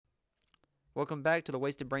Welcome back to the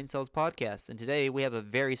Wasted Brain Cells podcast, and today we have a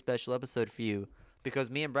very special episode for you because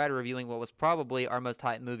me and Brad are reviewing what was probably our most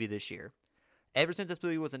hyped movie this year. Ever since this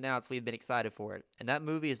movie was announced, we've been excited for it, and that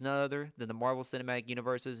movie is none other than the Marvel Cinematic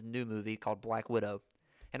Universe's new movie called Black Widow.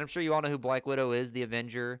 And I'm sure you all know who Black Widow is, the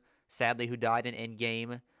Avenger, sadly, who died in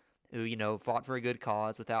Endgame, who, fought for a good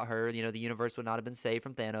cause. Without her, the universe would not have been saved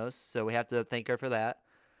from Thanos, so we have to thank her for that.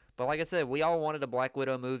 But like I said, we all wanted a Black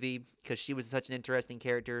Widow movie because she was such an interesting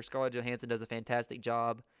character. Scarlett Johansson does a fantastic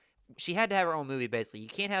job. She had to have her own movie, basically. You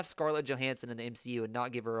can't have Scarlett Johansson in the MCU and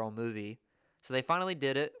not give her own movie. So they finally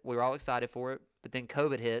did it. We were all excited for it. But then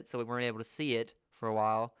COVID hit, so we weren't able to see it for a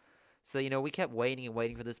while. So, we kept waiting and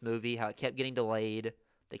waiting for this movie, how it kept getting delayed.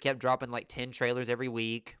 They kept dropping like 10 trailers every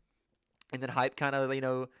week. And then hype kind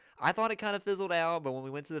of, I thought it kind of fizzled out. But when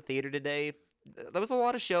we went to the theater today, there was a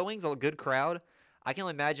lot of showings, a good crowd. I can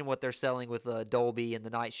only imagine what they're selling with Dolby and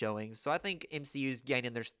the night showings. So I think MCU's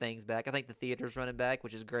gaining their things back. I think the theater's running back,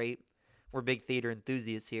 which is great. We're big theater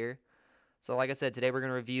enthusiasts here. So like I said, today we're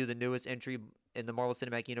going to review the newest entry in the Marvel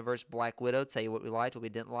Cinematic Universe, Black Widow, tell you what we liked, what we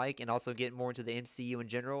didn't like, and also get more into the MCU in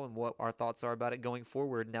general and what our thoughts are about it going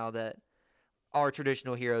forward now that our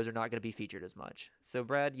traditional heroes are not going to be featured as much. So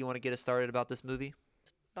Brad, you want to get us started about this movie?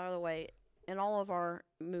 By the way, in all of our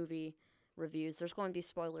movie reviews, there's going to be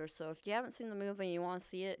spoilers. So if you haven't seen the movie and you want to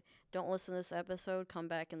see it, don't listen to this episode. Come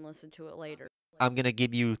back and listen to it later. I'm going to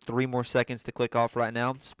give you 3 more seconds to click off right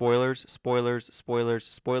now. Spoilers, spoilers, spoilers,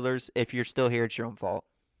 spoilers. If you're still here, it's your own fault.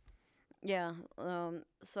 Yeah,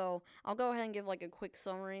 so I'll go ahead and give like a quick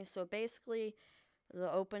summary. So basically,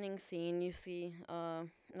 the opening scene, you see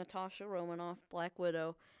Natasha Romanoff, Black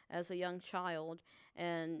Widow, as a young child,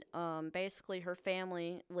 and basically her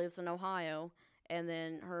family lives in Ohio, and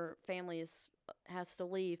then her family has to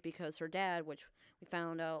leave because her dad, which we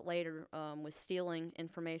found out later, was stealing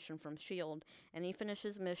information from Shield, and he finished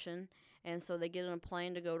his mission, and so they get on a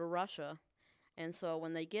plane to go to Russia, and so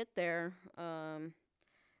when they get there,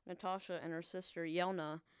 Natasha and her sister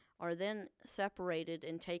Yelna are then separated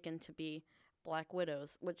and taken to be Black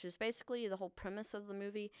Widows, which is basically the whole premise of the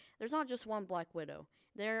movie. There's not just one Black Widow.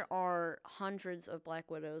 There are hundreds of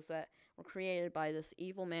Black Widows that were created by this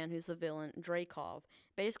evil man who's the villain, Dreykov.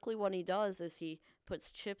 Basically, what he does is he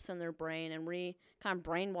puts chips in their brain and kind of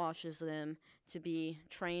brainwashes them to be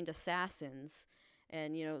trained assassins,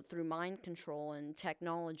 and through mind control and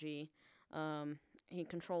technology, he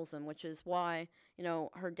controls them, which is why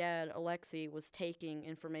her dad Alexei was taking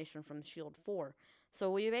information from Shield 4.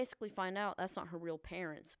 So we basically find out that's not her real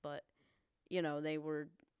parents, but they were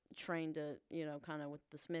trained to kind of with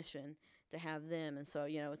this mission to have them, and so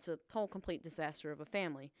it's a whole complete disaster of a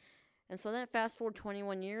family. And so then fast forward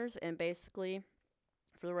 21 years, and basically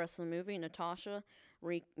for the rest of the movie, Natasha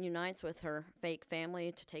reunites with her fake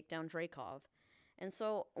family to take down Dreykov. And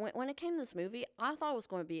so when it came to this movie, I thought it was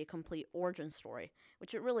going to be a complete origin story,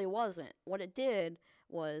 which it really wasn't. What it did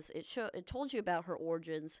was it told you about her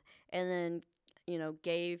origins, and then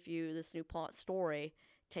gave you this new plot story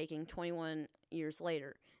taking 21 years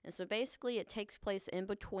later. And so basically it takes place in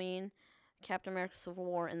between Captain America Civil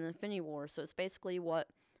War and the Infinity War. So it's basically what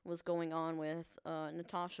was going on with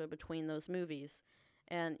Natasha between those movies.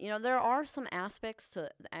 And there are some aspects to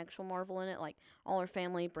the actual Marvel in it, like all her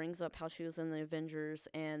family brings up how she was in the Avengers,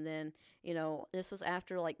 and then this was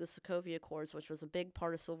after like the Sokovia Accords, which was a big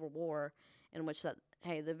part of Civil War, in which that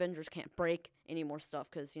hey, the Avengers can't break any more stuff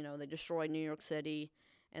because they destroyed New York City,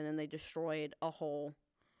 and then they destroyed a whole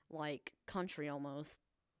like country almost,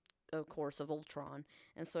 of course, of Ultron.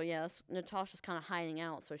 And so, yes, Natasha's kind of hiding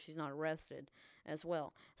out so she's not arrested as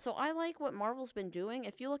well. So I like what Marvel's been doing.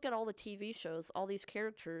 If you look at all the TV shows, all these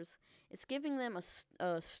characters, it's giving them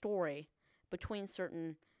a story between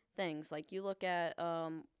certain things. Like you look at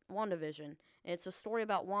WandaVision, it's a story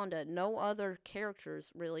about Wanda. No other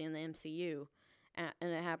characters really in the MCU, and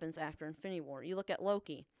it happens after Infinity War. You look at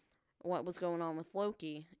Loki, what was going on with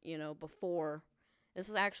Loki, before. This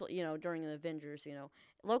is actually, during the Avengers,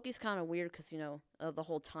 Loki's kind of weird because, of the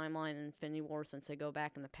whole timeline in Infinity War since they go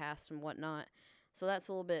back in the past and whatnot. So that's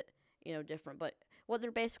a little bit, different. But what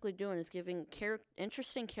they're basically doing is giving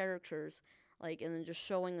interesting characters, like, and then just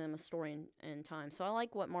showing them a story in time. So I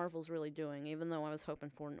like what Marvel's really doing, even though I was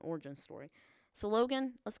hoping for an origin story. So,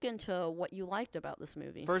 Logan, let's get into what you liked about this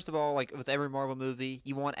movie. First of all, like with every Marvel movie,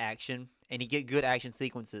 you want action and you get good action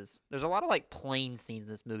sequences. There's a lot of like plane scenes in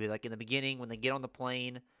this movie. Like in the beginning, when they get on the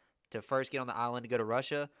plane to first get on the island to go to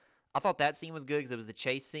Russia, I thought that scene was good because it was the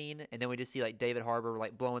chase scene, and then we just see like David Harbour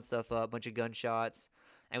like blowing stuff up, bunch of gunshots,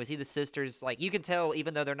 and we see the sisters. Like you can tell,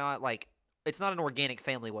 even though they're not like, it's not an organic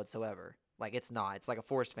family whatsoever. Like it's not. It's like a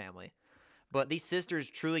forced family. But these sisters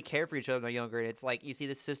truly care for each other when they're younger, and it's like you see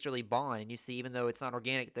this sisterly bond, and you see even though it's not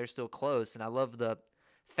organic, they're still close. And I love the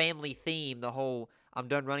family theme, the whole "I'm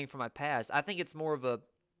done running from my past." I think it's more of a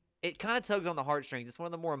it kind of tugs on the heartstrings. It's one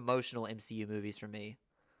of the more emotional MCU movies for me.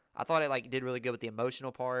 I thought it like did really good with the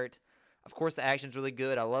emotional part. Of course, the action's really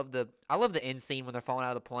good. I love the end scene when they're falling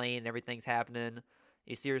out of the plane and everything's happening.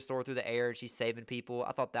 You see her soar through the air and she's saving people.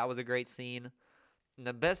 I thought that was a great scene. And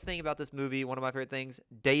the best thing about this movie, one of my favorite things,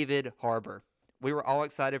 David Harbour. We were all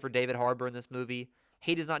excited for David Harbour in this movie.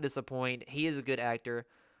 He does not disappoint. He is a good actor.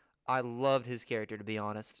 I loved his character, to be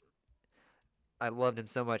honest. I loved him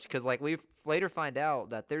so much because, like, we later find out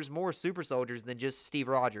that there's more super soldiers than just Steve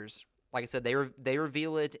Rogers. Like I said, they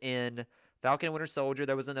reveal it in Falcon and Winter Soldier.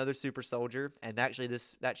 There was another super soldier, and actually,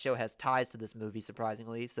 that show has ties to this movie,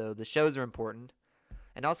 surprisingly. So the shows are important.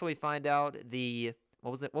 And also, we find out the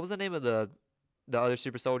what was the name of the other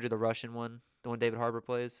super soldier, the Russian one, the one David Harbour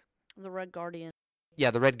plays? The Red Guardian. Yeah,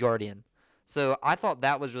 the Red Guardian. So I thought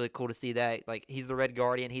that was really cool to see that. Like, he's the Red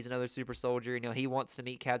Guardian. He's another super soldier. He wants to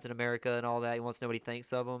meet Captain America and all that. He wants to know what he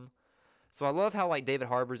thinks of him. So I love how, like, David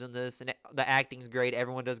Harbour's in this, and the acting's great.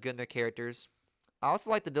 Everyone does good in their characters. I also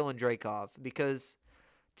like the villain Dreykov because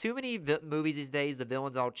too many movies these days, the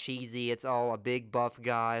villain's all cheesy. It's all a big buff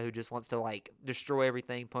guy who just wants to, like, destroy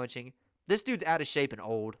everything punching. This dude's out of shape and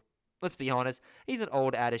old. Let's be honest. He's an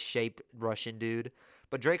old, out of shape Russian dude.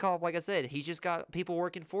 But Dreykov, like I said, he's just got people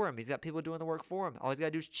working for him. He's got people doing the work for him. All he's got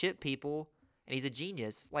to do is chip people, and he's a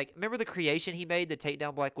genius. Like, remember the creation he made to take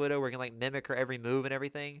down Black Widow where he can, like, mimic her every move and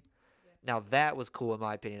everything? Now, that was cool, in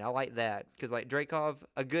my opinion. I like that. Because, like, Dreykov,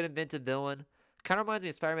 a good inventive villain. Kind of reminds me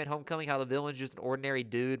of Spider-Man Homecoming, how the villain's just an ordinary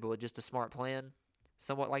dude, but with just a smart plan.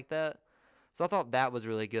 Somewhat like that. So I thought that was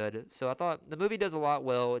really good. So I thought the movie does a lot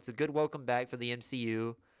well. It's a good welcome back for the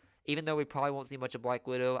MCU. Even though we probably won't see much of Black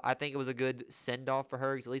Widow, I think it was a good send-off for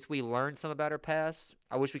her because at least we learned some about her past.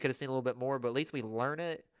 I wish we could have seen a little bit more, but at least we learn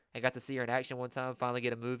it and got to see her in action one time, finally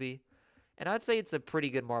get a movie. And I'd say it's a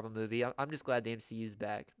pretty good Marvel movie. I'm just glad the MCU's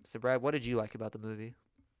back. So, Brad, what did you like about the movie?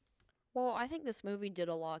 Well, I think this movie did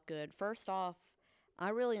a lot good. First off, I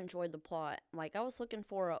really enjoyed the plot. Like, I was looking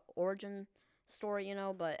for a origin story,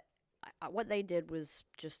 but what they did was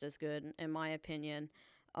just as good, in my opinion.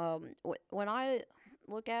 When I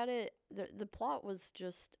look at it, the plot was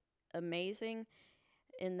just amazing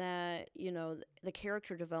in that, the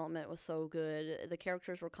character development was so good. The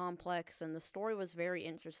characters were complex, and the story was very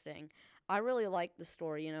interesting. I really liked the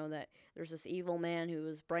story, that there's this evil man who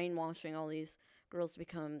was brainwashing all these girls to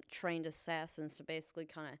become trained assassins to basically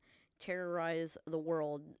kind of terrorize the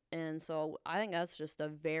world. And so I think that's just a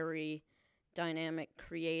very dynamic,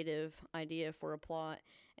 creative idea for a plot.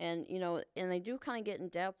 And, and they do kind of get in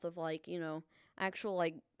depth of, like, actual,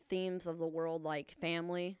 like, themes of the world, like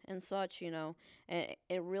family and such, and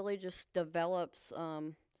it really just develops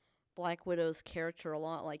Black Widow's character a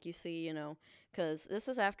lot. Like, you see, because this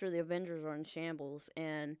is after the Avengers are in shambles,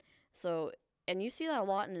 and so, and you see that a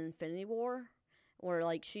lot in Infinity War, where,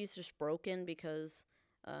 like, she's just broken because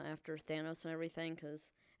after Thanos and everything,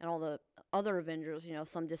 and all the other Avengers,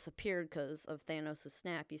 some disappeared because of Thanos'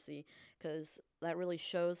 snap, you see, because that really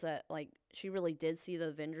shows that, like, she really did see the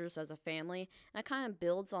Avengers as a family, and it kind of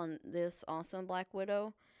builds on this awesome Black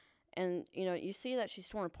Widow, and, you see that she's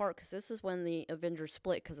torn apart, because this is when the Avengers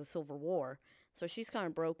split because of Civil War, so she's kind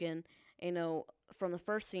of broken, from the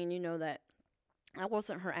first scene, that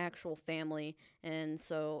wasn't her actual family, and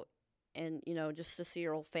so, and, just to see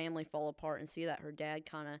her whole family fall apart and see that her dad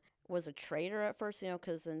kind of was a traitor at first,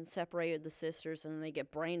 because then separated the sisters and then they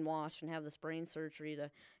get brainwashed and have this brain surgery to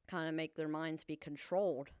kind of make their minds be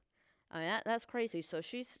controlled. That's crazy. So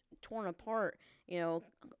she's torn apart,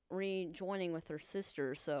 rejoining with her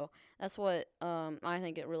sister. So that's what I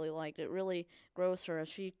think it really liked. It really grows her as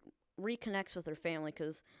she reconnects with her family,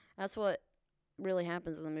 because that's what really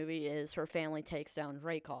happens in the movie is her family takes down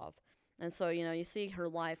Dreykov. And so, you see her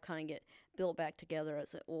life kind of get built back together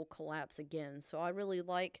as it will collapse again. So I really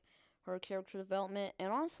like her character development.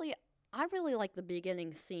 And honestly, I really like the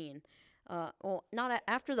beginning scene. Well, not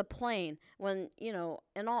after the plane, when,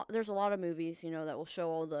 and there's a lot of movies, that will show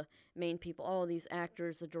all the main people, oh, these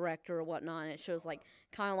actors, the director or whatnot, and it shows, like,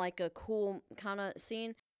 kind of like a cool kind of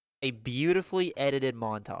scene. A beautifully edited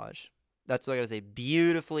montage. That's what I gotta say.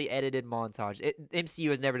 Beautifully edited montage. MCU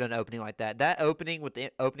has never done an opening like that. That opening with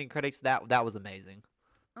the opening credits, that was amazing.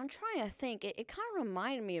 I'm trying to think. It kind of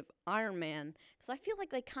reminded me of Iron Man, because I feel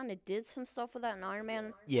like they kind of did some stuff with that in Iron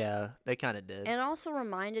Man. Yeah, they kind of did. And it also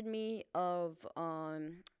reminded me of,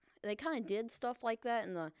 they kind of did stuff like that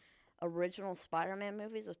in the original Spider-Man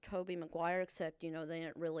movies with Tobey Maguire, except, they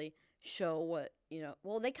didn't really show what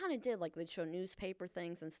well, they kind of did, like they'd show newspaper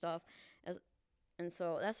things and stuff, as and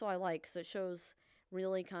so that's what I like, because it shows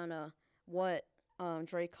really kind of what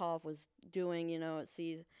Dreykov was doing.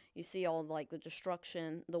 You see all of, like, the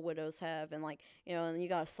destruction the widows have, and, like, and you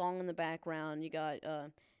got a song in the background. You got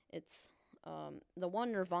it's the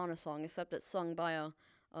one Nirvana song, except it's sung by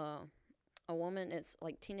uh, a woman. It's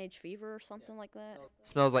like Teenage Fever or something like that.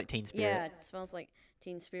 Smells like Teen Spirit. Yeah, it smells like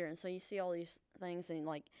Teen Spirit. And so you see all these things, and,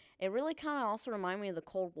 like, it really kind of also remind me of the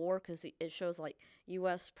Cold War, because it shows, like,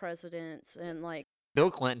 U.S. presidents and, like, Bill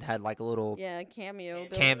Clinton had like a little yeah, cameo.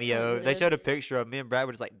 Bill cameo. Clinton They did. showed a picture of me and Brad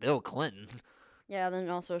were just like Bill Clinton. Yeah, then it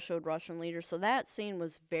also showed Russian leaders. So that scene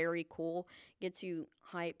was very cool. Gets you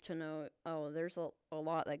hyped to know, oh, there's a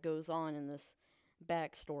lot that goes on in this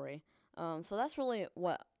backstory. So that's really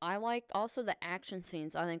what I liked. Also, the action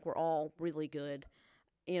scenes I think were all really good.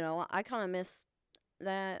 I kind of miss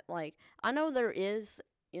that. Like, I know there is,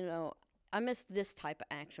 I miss this type of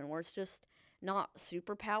action where it's just not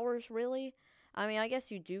superpowers really. I mean, I guess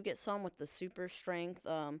you do get some with the super strength,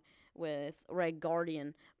 with Red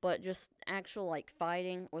Guardian, but just actual, like,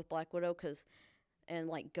 fighting with Black Widow, and,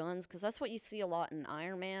 like, guns, because that's what you see a lot in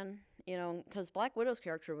Iron Man. Because Black Widow's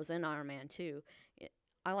character was in Iron Man too.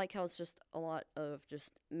 I like how it's just a lot of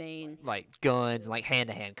just main. Like guns and like hand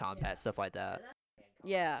to hand combat, stuff like that.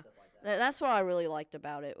 Yeah, that's what I really liked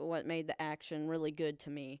about it. What made the action really good to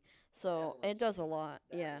me. So it does a lot.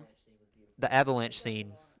 Yeah. The avalanche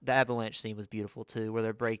scene, the avalanche scene was beautiful too, where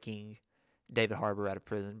they're breaking David Harbour out of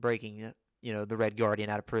prison, breaking the Red Guardian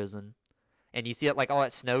out of prison, and you see it like all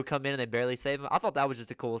that snow come in and they barely save him. I thought that was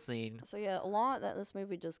just a cool scene. So yeah, a lot that this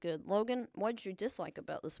movie does good. Logan, what did you dislike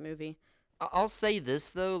about this movie? I'll say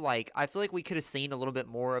this though, like I feel like we could have seen a little bit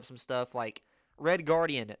more of some stuff, like Red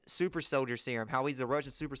Guardian, super soldier serum, how he's a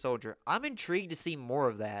Russian super soldier. I'm intrigued to see more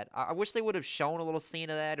of that. I wish they would have shown a little scene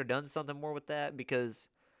of that or done something more with that, because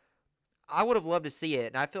I would have loved to see it.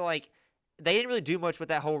 And I feel like they didn't really do much with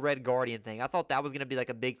that whole Red Guardian thing. I thought that was gonna be like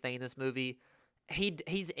a big thing in this movie.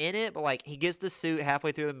 He's in it, but like he gets the suit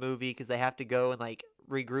halfway through the movie because they have to go and like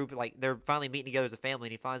regroup. Like they're finally meeting together as a family,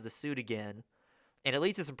 and he finds the suit again, and it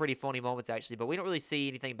leads to some pretty funny moments actually. But we don't really see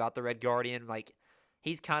anything about the Red Guardian. Like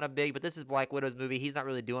he's kind of big, but this is Black Widow's movie. He's not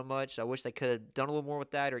really doing much. I wish they could have done a little more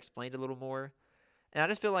with that or explained a little more. And I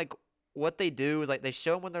just feel like what they do is like they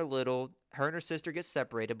show them when they're little. Her and her sister get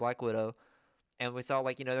separated, Black Widow, and we saw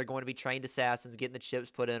like they're going to be trained assassins, getting the chips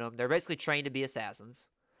put in them. They're basically trained to be assassins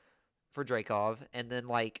for Dreykov, and then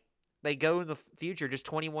like they go in the future just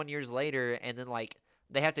 21 years later, and then like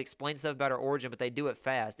they have to explain stuff about her origin, but they do it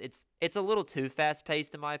fast. It's a little too fast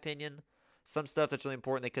paced in my opinion. Some stuff that's really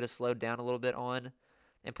important they could have slowed down a little bit on.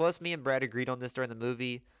 And plus, me and Brad agreed on this during the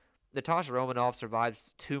movie. Natasha Romanoff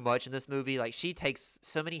survives too much in this movie. Like she takes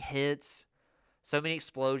so many hits, so many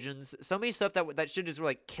explosions, so many stuff that should just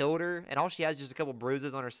like killed her, and all she has is just a couple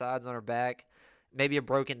bruises on her sides and on her back, maybe a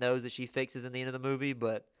broken nose that she fixes in the end of the movie.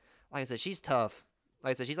 But like I said, she's tough.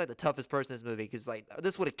 Like I said, she's like the toughest person in this movie, because like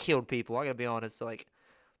this would have killed people. I gotta be honest. So like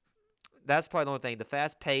that's probably the only thing. The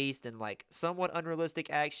fast paced and like somewhat unrealistic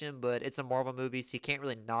action, but it's a Marvel movie, so you can't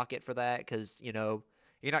really knock it for that, because you're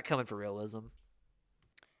not coming for realism.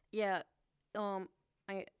 Yeah, um,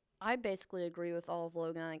 I I basically agree with all of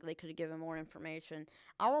Logan. I think they could have given more information.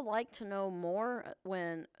 I would like to know more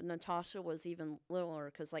when Natasha was even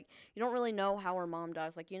littler, because, like, you don't really know how her mom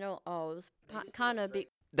dies. Like, oh, it was kind of big.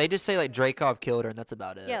 They just say like Dreykov killed her, and that's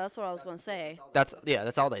about it. Yeah, that's what I was going to say. That's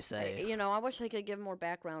all they say. I wish they could give more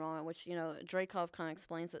background on it, which, Dreykov kind of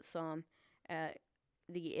explains it some at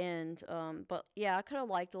the end. But yeah, I could have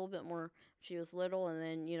liked a little bit more. She was little, and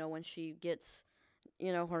then, when she gets,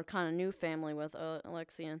 her kind of new family with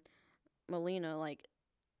Alexei and Melina, like,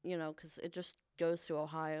 because it just goes to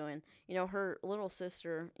Ohio, and, her little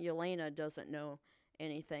sister, Yelena, doesn't know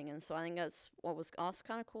anything. And so I think that's what was also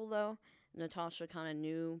kind of cool, though. Natasha kind of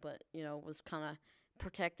knew, but, was kind of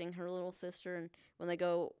protecting her little sister. And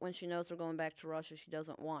when she knows they're going back to Russia, she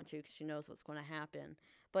doesn't want to, because she knows what's going to happen.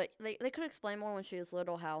 But they could explain more when she was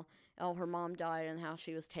little how her mom died and how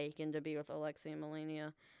she was taken to be with Alexei and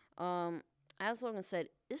Melania. As Logan said,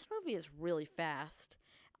 this movie is really fast.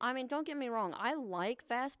 I mean, don't get me wrong, I like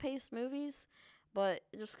fast-paced movies, but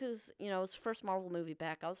just because, it's the first Marvel movie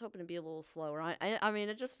back, I was hoping to be a little slower. I mean,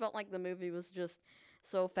 it just felt like the movie was just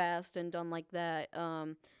so fast and done like that.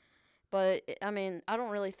 But, I mean, I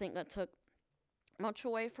don't really think that took much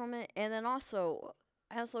away from it. And then also,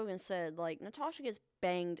 as Logan said, like, Natasha gets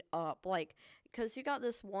banged up, like, because you got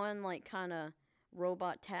this one, like, kind of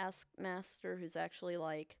robot taskmaster who's actually,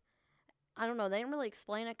 like, I don't know, they didn't really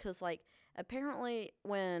explain it, because, like, apparently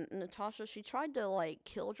when Natasha she tried to like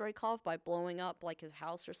kill Dreykov by blowing up like his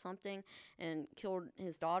house or something and killed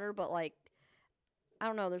his daughter, but like I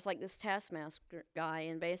don't know, there's like this Taskmaster guy,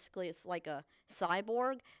 and basically it's like a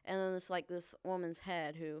cyborg, and then it's like this woman's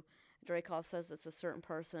head who Dreykov says it's a certain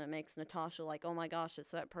person. It makes Natasha like, oh my gosh, it's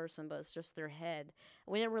that person, but it's just their head.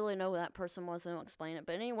 We didn't really know who that person was. They don't explain it.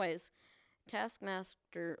 But anyways,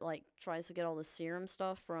 Taskmaster like tries to get all the serum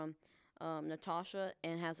stuff from Natasha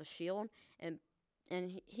and has a shield, and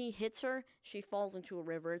he hits her. She falls into a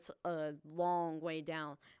river. It's a long way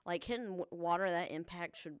down. Like hitting water, that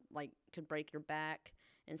impact should like could break your back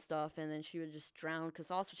and stuff, and then she would just drown.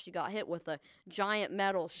 Because also she got hit with a giant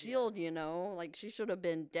metal shield. You know, like she should have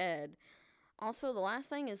been dead. Also, the last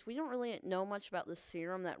thing is we don't really know much about the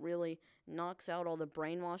serum that really knocks out all the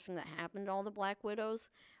brainwashing that happened to all the Black Widows.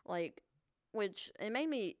 Like, which it made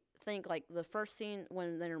me think like the first scene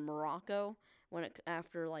when they're in Morocco, when it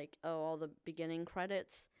after like all the beginning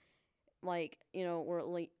credits, like where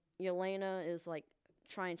Yelena is like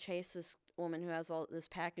trying to chase this woman who has all this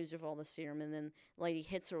package of all the serum, and then lady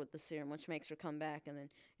hits her with the serum, which makes her come back, and then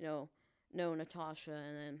know Natasha,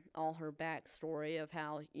 and then all her backstory of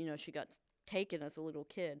how she got taken as a little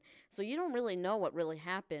kid. So you don't really know what really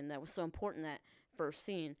happened that was so important that first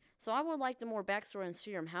scene. So I would like the more backstory on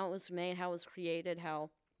Serum, how it was made, how it was created, how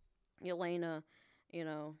Yelena, you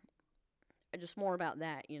know, just more about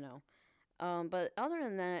that. But other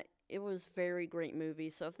than that, it was very great movie.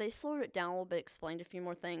 So if they slowed it down a little bit, explained a few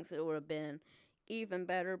more things, it would have been even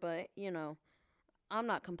better. But I'm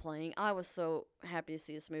not complaining. I was so happy to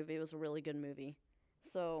see this movie. It was a really good movie.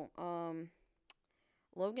 So,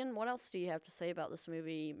 Logan, what else do you have to say about this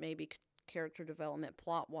movie? Maybe character development,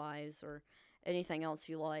 plot wise, or anything else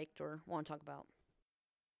you liked or want to talk about?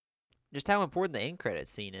 Just how important the end credit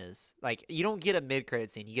scene is. Like, you don't get a mid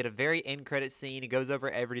credit scene. You get a very end credit scene. It goes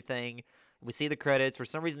over everything. We see the credits. For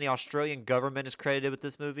some reason, the Australian government is credited with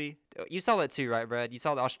this movie. You saw that too, right, Brad? You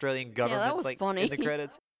saw the Australian Yeah, that government's was like in funny. the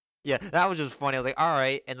credits. Yeah, that was just funny. I was like, all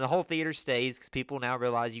right, and the whole theater stays because people now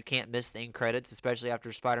realize you can't miss the end credits, especially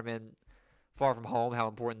after Spider-Man: Far From Home. How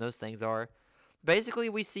important those things are. Basically,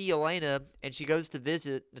 we see Elena, and she goes to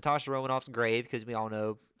visit Natasha Romanoff's grave because we all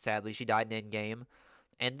know, sadly, she died in Endgame.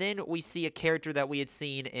 And then we see a character that we had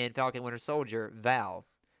seen in Falcon Winter Soldier, Val.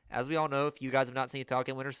 As we all know, if you guys have not seen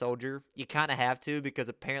Falcon Winter Soldier, you kind of have to because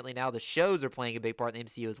apparently now the shows are playing a big part in the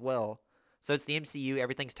MCU as well. So it's the MCU,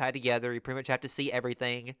 everything's tied together. You pretty much have to see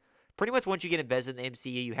everything. Pretty much once you get invested in the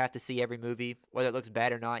MCU, you have to see every movie, whether it looks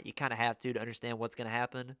bad or not. You kind of have to understand what's going to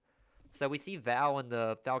happen. So we see Val in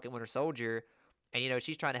the Falcon Winter Soldier, and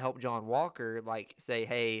she's trying to help John Walker, like say,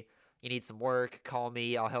 hey, you need some work, call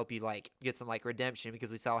me, I'll help you like get some like redemption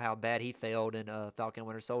because we saw how bad he failed in Falcon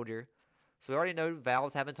Winter Soldier. So we already know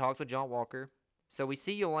Val's having talks with John Walker. So we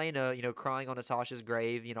see Yelena, crying on Natasha's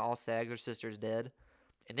grave, all sad, her sister's dead.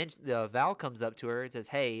 And then Val comes up to her and says,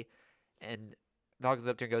 hey, and Val goes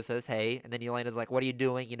up to her and says, hey, and then Yelena's like, what are you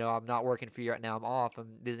doing? I'm not working for you right now, I'm off, I'm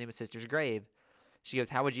visiting my sister's grave. She goes,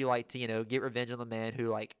 how would you like to, get revenge on the man who,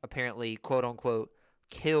 like, apparently, quote unquote,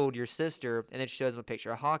 killed your sister? And then she shows him a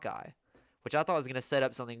picture of Hawkeye, which I thought was going to set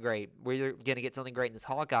up something great. We're going to get something great in this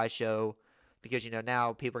Hawkeye show because,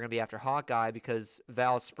 now people are going to be after Hawkeye because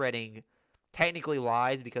Val's spreading technically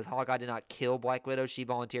lies because Hawkeye did not kill Black Widow. She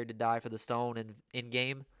volunteered to die for the stone in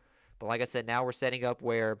game. But like I said, now we're setting up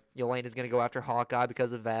where Yelena's going to go after Hawkeye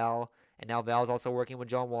because of Val, and now Val's also working with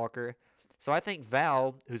John Walker. So I think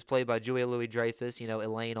Val, who's played by Julia Louis-Dreyfus,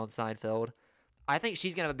 Elaine on Seinfeld, I think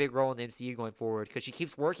she's going to have a big role in the MCU going forward because she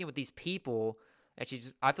keeps working with these people, and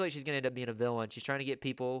I feel like she's going to end up being a villain. She's trying to get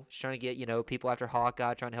people, people after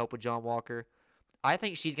Hawkeye, trying to help with John Walker. I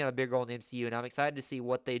think she's going to have a big role in the MCU, and I'm excited to see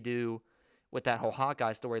what they do with that whole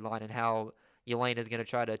Hawkeye storyline and how Elaine is going to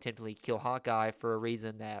try to attemptedly kill Hawkeye for a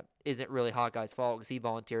reason that isn't really Hawkeye's fault because he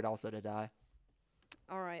volunteered also to die.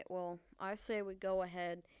 All right, well, I say we go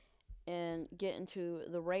ahead and get into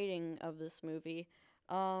the rating of this movie.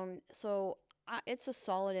 It's a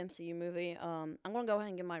solid MCU movie. I'm going to go ahead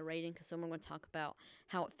and give my rating because then we're going to talk about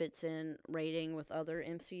how it fits in rating with other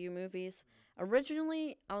MCU movies.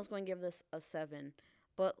 Originally, I was going to give this a 7,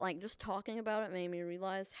 but like just talking about it made me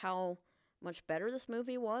realize how much better this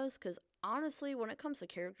movie was because honestly, when it comes to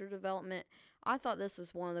character development, I thought this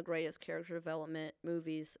is one of the greatest character development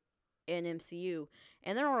movies in MCU,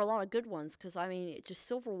 and there are a lot of good ones. Because I mean, just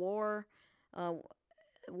Civil War, uh,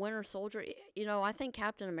 Winter Soldier. I think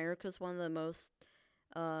Captain America is one of the most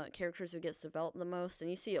characters who gets developed the most, and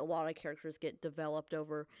you see a lot of characters get developed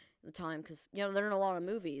over the time because they're in a lot of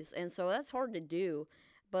movies, and so that's hard to do.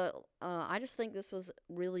 But I just think this was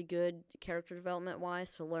really good character development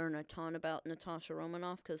wise to learn a ton about Natasha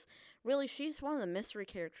Romanoff because really she's one of the mystery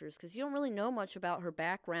characters because you don't really know much about her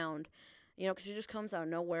background, because she just comes out of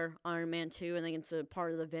nowhere, Iron Man 2, and then gets a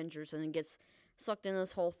part of the Avengers and then gets sucked into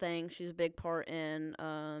this whole thing. She's a big part in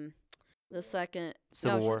the second. No,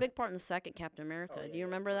 Civil she's a War. big part in the second Captain America. Do you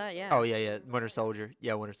remember that? Yeah. Oh yeah, yeah. Winter Soldier.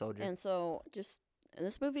 Yeah, Winter Soldier. And so just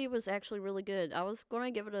this movie was actually really good. I was going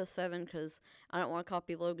to give it a 7 because I don't want to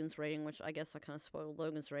copy Logan's rating, which I guess I kind of spoiled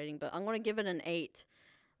Logan's rating, but I'm going to give it an 8.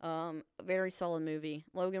 Very solid movie.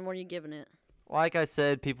 Logan, what are you giving it? Like I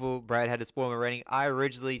said, Brad had to spoil my rating. I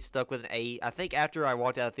originally stuck with an 8. I think after I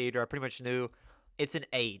walked out of the theater, I pretty much knew it's an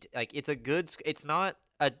 8. Like it's a good. It's not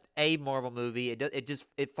a Marvel movie.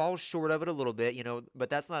 It falls short of it a little bit, But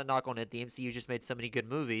that's not a knock on it. The MCU just made so many good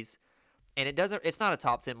movies, and it's not a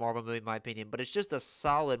top 10 Marvel movie in my opinion, but it's just a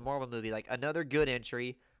solid Marvel movie. Like another good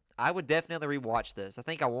entry. I would definitely rewatch this. I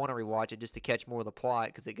think I want to rewatch it just to catch more of the plot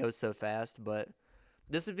because it goes so fast. But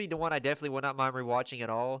this would be the one I definitely would not mind rewatching at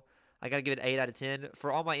all. I gotta give it 8 out of 10.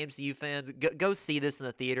 For all my MCU fans, go see this in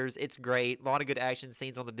the theaters. It's great. A lot of good action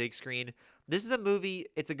scenes on the big screen. This is a movie.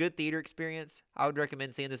 It's a good theater experience. I would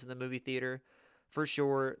recommend seeing this in the movie theater for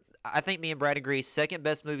sure. I think me and Brad agree. Second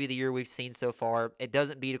best movie of the year we've seen so far. It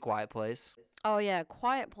doesn't beat A Quiet Place. Oh yeah,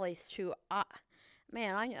 Quiet Place 2.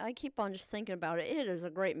 Man, I keep on just thinking about it. It is a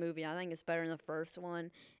great movie. I think it's better than the first one.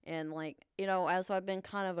 And as I've been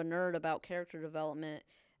kind of a nerd about character development,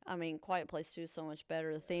 I mean, Quiet Place 2 is so much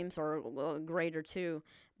better. The themes are greater too.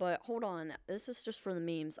 But hold on, this is just for the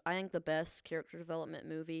memes. I think the best character development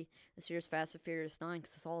movie this year is Fast and Furious 9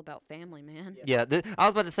 because it's all about family, man. Yeah, I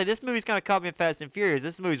was about to say this movie's kind of copying Fast and Furious.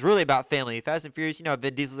 This movie's really about family. Fast and Furious,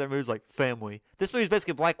 Vin Diesel's that movie's like family. This movie's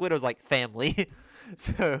basically Black Widow's like family.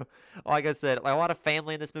 So, like I said, like a lot of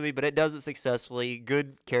family in this movie, but it does it successfully.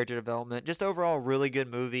 Good character development. Just overall, really good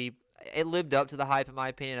movie. It lived up to the hype, in my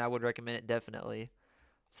opinion. I would recommend it definitely.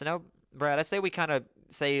 So now, Brad, I say we kind of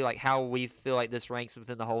say like how we feel like this ranks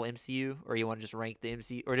within the whole MCU, or you want to just rank the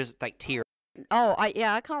MCU, or just like tier. Oh, I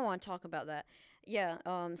kind of want to talk about that. Yeah.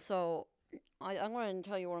 So I'm going to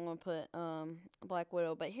tell you where I'm going to put Black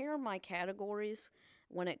Widow, but here are my categories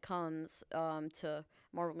when it comes to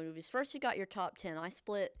Marvel movies. First, you got your top 10. I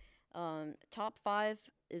split top 5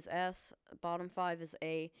 is S, bottom 5 is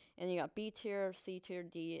A, and you got B tier, C tier,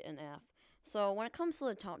 D, and F. So when it comes to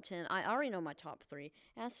the top 10, I already know my top 3. It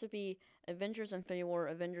has to be Avengers Infinity War,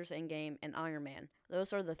 Avengers Endgame, and Iron Man.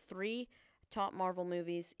 Those are the 3 top Marvel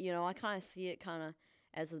movies. I kind of see it kind of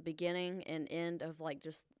as the beginning and end of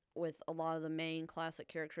just with a lot of the main classic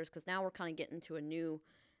characters because now we're kind of getting to a new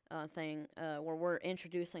thing where we're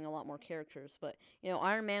introducing a lot more characters. But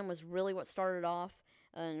Iron Man was really what started off,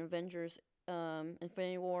 and Avengers,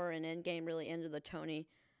 Infinity War, and Endgame really ended the Tony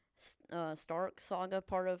Stark saga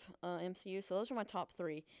part of MCU. So those are my top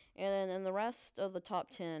 3, and then in the rest of the top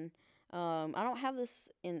 10, I don't have this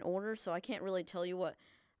in order, so I can't really tell you what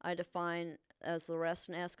I define as the rest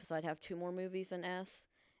in S because I'd have 2 more movies in S,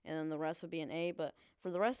 and then the rest would be in A. But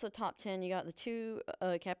for the rest of the top 10, you got the 2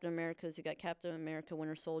 Captain Americas. You got Captain America,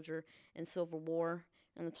 Winter Soldier, and Civil War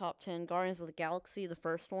in the top 10. Guardians of the Galaxy, the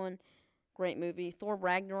first one, great movie. Thor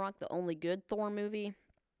Ragnarok, the only good Thor movie,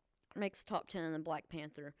 makes top 10, and then Black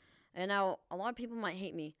Panther. And now, a lot of people might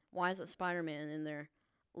hate me. Why isn't Spider-Man in there?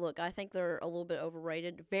 Look, I think they're a little bit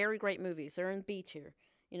overrated. Very great movies. They're in B tier.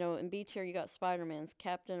 In B tier, you got Spider-Man's,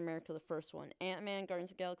 Captain America, the first one, Ant-Man,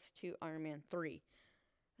 Guardians of the Galaxy 2, Iron Man 3.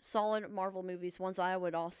 Solid Marvel movies, ones I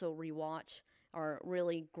would also rewatch, are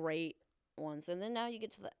really great ones. And then now you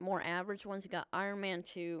get to the more average ones. You got Iron Man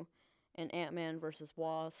 2 and Ant-Man versus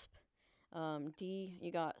Wasp. D,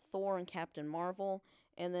 you got Thor and Captain Marvel.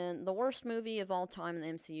 And then the worst movie of all time in the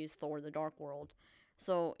MCU is Thor: The Dark World.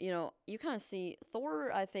 So, you kind of see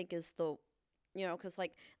Thor, I think, is the because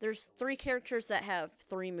there's 3 characters that have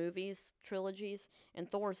 3 movies, trilogies, and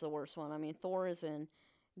Thor's the worst one. I mean, Thor is in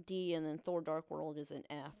D, and then Thor: Dark World is in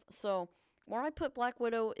F. So where I put Black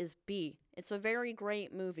Widow is B. It's a very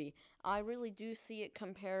great movie. I really do see it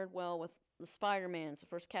compared well with the Spider-Mans, the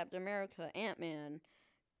first Captain America, Ant-Man,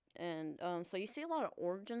 and so you see a lot of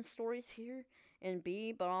origin stories here in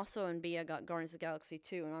B, but also in B I got Guardians of the Galaxy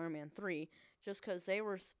 2 and Iron Man 3, just because they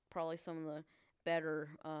were probably some of the better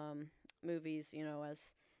movies,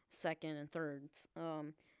 as second and thirds.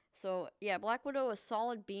 So yeah, Black Widow, a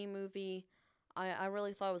solid B movie. I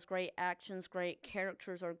really thought it was great. Action's great.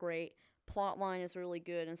 Characters are great. Plot line is really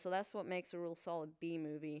good, and so that's what makes a real solid B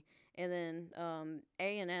movie. And then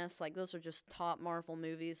A and S, those are just top Marvel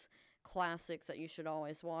movies, classics that you should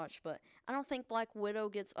always watch. But I don't think Black Widow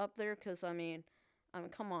gets up there because I mean,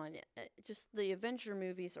 come on, just the Avenger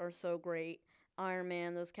movies are so great. Iron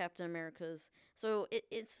Man, those Captain Americas. So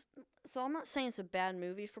it's so I'm not saying it's a bad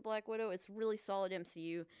movie for Black Widow. It's really solid MCU.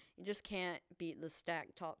 You just can't beat the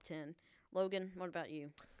stacked top 10. Logan, what about you?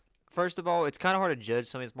 First of all, it's kind of hard to judge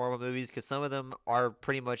some of these Marvel movies because some of them are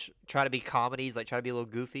pretty much try to be comedies, like try to be a little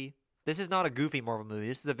goofy. This is not a goofy Marvel movie.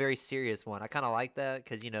 This is a very serious one. I kind of like that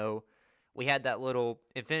because, we had that little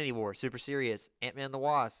Infinity War, super serious. Ant-Man and the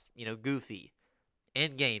Wasp, goofy.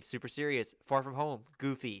 Endgame, super serious. Far From Home,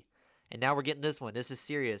 goofy. And now we're getting this one. This is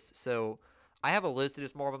serious. So I have a list of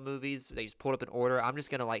just Marvel movies. They just pulled up in order. I'm just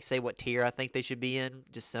gonna say what tier I think they should be in.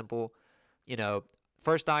 Just simple. You know,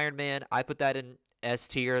 first Iron Man, I put that in S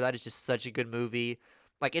tier. That is just such a good movie.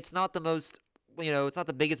 Like it's not the most it's not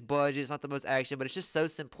the biggest budget, it's not the most action, but it's just so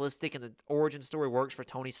simplistic and the origin story works for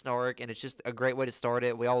Tony Stark and it's just a great way to start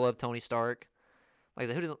it. We all love Tony Stark. Like I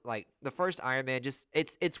said, who doesn't like the first Iron Man? Just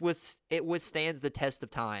it withstands the test of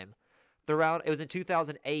time. Throughout, it was in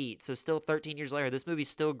 2008, so still 13 years later, this movie's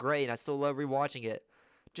still great, and I still love rewatching it.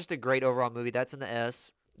 Just a great overall movie. That's in the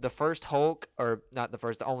S. The first Hulk, or not the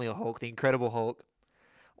first, the only Hulk, the Incredible Hulk.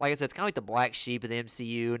 Like I said, it's kind of like the black sheep of the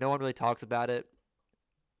MCU. No one really talks about it.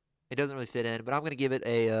 It doesn't really fit in, but I'm gonna give it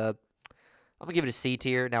a C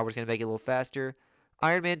tier. Now we're just gonna make it a little faster.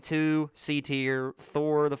 Iron Man 2, C tier.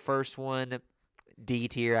 Thor, the first one, D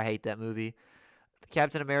tier. I hate that movie.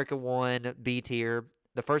 Captain America 1, B tier.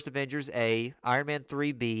 The first Avengers, A. Iron Man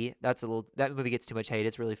 3, B. That movie gets too much hate.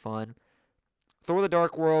 It's really fun. Thor: The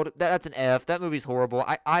Dark World, that's an F. That movie's horrible.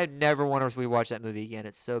 I never want to rewatch that movie again.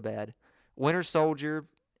 It's so bad. Winter Soldier,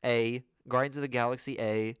 A. Guardians of the Galaxy,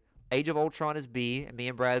 A. Age of Ultron is B. And me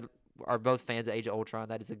and Brad are both fans of Age of Ultron.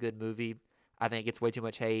 That is a good movie. I think it gets way too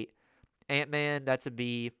much hate. Ant-Man, that's a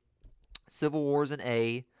B. Civil War's an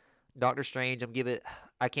A. Doctor Strange,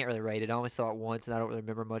 I can't really rate it. I only saw it once and I don't really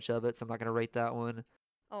remember much of it, so I'm not going to rate that one.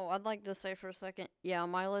 Oh, I'd like to say for a second, yeah, on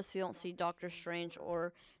my list you don't see Doctor Strange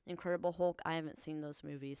or Incredible Hulk. I haven't seen those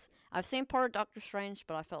movies. I've seen part of Doctor Strange,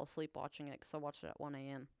 but I fell asleep watching it because I watched it at 1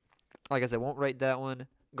 a.m. Like I said, won't rate that one.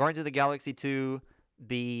 Guardians of the Galaxy 2,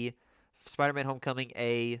 B. Spider-Man Homecoming,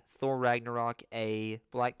 A. Thor Ragnarok, A.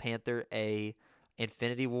 Black Panther, A.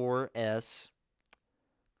 Infinity War, S.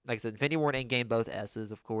 Like I said, Infinity War and Endgame, both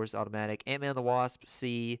S's, of course, automatic. Ant-Man and the Wasp,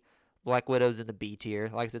 C. Black Widow's in the B tier.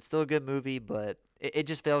 Like I said, still a good movie, but it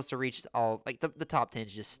just fails to reach all, like, the top 10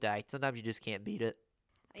 is just stacked. Sometimes you just can't beat it.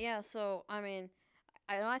 Yeah, so I mean,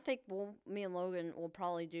 I think me and Logan will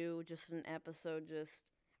probably do just an episode just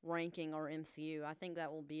ranking our MCU. I think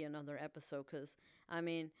that will be another episode because I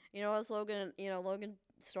mean, as Logan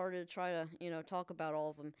started to try to talk about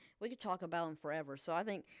all of them. We could talk about them forever. So I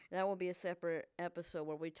think that will be a separate episode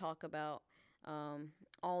where we talk about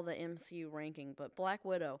all the MCU ranking. But Black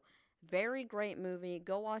Widow, very great movie.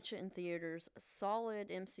 Go watch it in theaters. Solid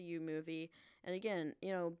MCU movie. And again,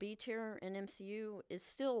 B tier in MCU is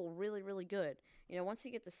still really, really good. Once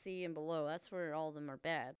you get to C and below, that's where all of them are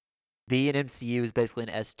bad. B and MCU is basically an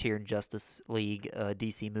S tier in Justice League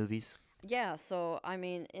DC movies. Yeah, so I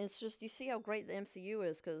mean, it's just you see how great the MCU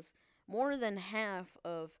is because more than half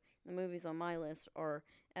of the movies on my list are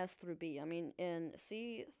S through B. I mean, in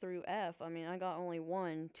C through F, I mean, I got only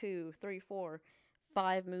one, two, three, four,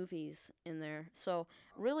 five movies in there. So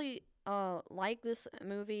really, like this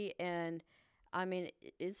movie, and I mean,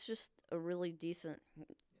 it's just a really decent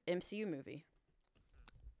MCU movie.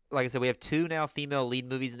 Like I said, we have two now female lead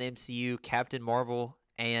movies in the MCU, Captain Marvel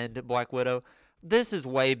and Black Widow. This is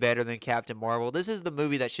way better than Captain Marvel. This is the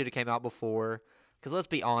movie that should have came out before. Because let's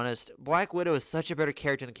be honest, Black Widow is such a better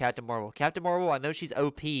character than Captain Marvel. Captain Marvel, I know she's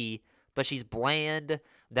OP, but she's bland.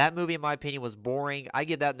 That movie, in my opinion, was boring. I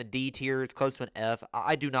give that in the D tier. It's close to an F.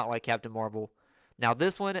 I do not like Captain Marvel. Now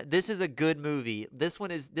this is a good movie. This one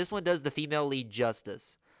does the female lead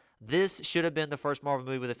justice. This should have been the first Marvel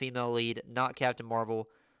movie with a female lead, not Captain Marvel.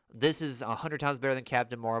 This is 100 times better than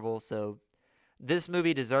Captain Marvel, so this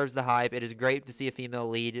movie deserves the hype. It is great to see a female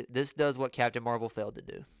lead. This does what Captain Marvel failed to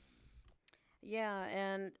do. Yeah,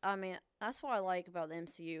 and I mean that's what I like about the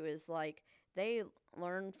MCU is like they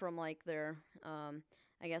learn from like their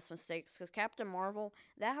I guess mistakes because Captain Marvel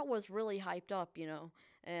that was really hyped up,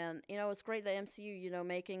 and it's great that MCU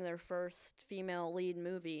making their first female lead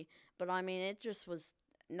movie, but I mean it just was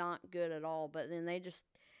not good at all. But then they just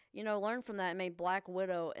learned from that and made Black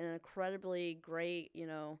Widow an incredibly great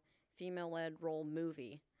female led role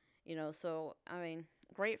movie. So I mean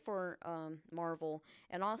great for Marvel.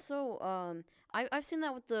 And also, I've seen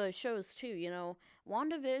that with the shows too.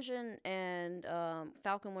 WandaVision and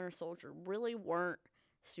Falcon Winter Soldier really weren't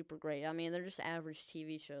super great. I mean, they're just average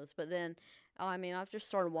TV shows. But then, I mean, I've just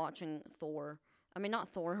started watching Thor. I mean,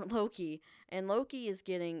 not Thor, Loki. And Loki is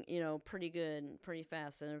getting, pretty good, pretty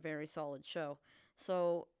fast, and a very solid show.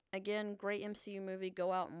 So, again, great MCU movie.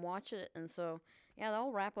 Go out and watch it. And so, yeah,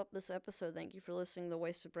 that'll wrap up this episode. Thank you for listening to the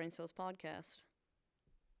Wasted Brain Cells podcast.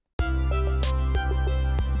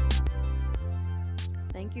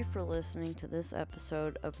 Thank you for listening to this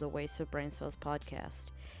episode of the Wasted Brain Cells podcast.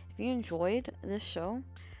 If you enjoyed this show,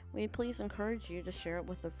 we'd please encourage you to share it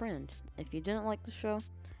with a friend. If you didn't like the show,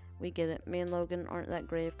 we get it. Me and Logan aren't that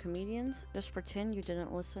great of comedians. Just pretend you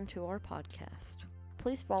didn't listen to our podcast.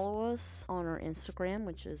 Please follow us on our Instagram,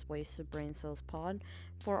 which is Wasted Brain Cells Pod,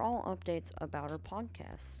 for all updates about our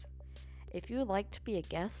podcast. If you would like to be a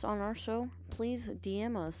guest on our show, please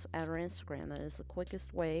DM us at our Instagram. That is the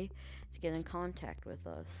quickest way to get in contact with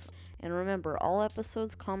us. And remember, all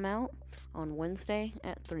episodes come out on Wednesday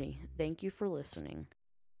at 3. Thank you for listening.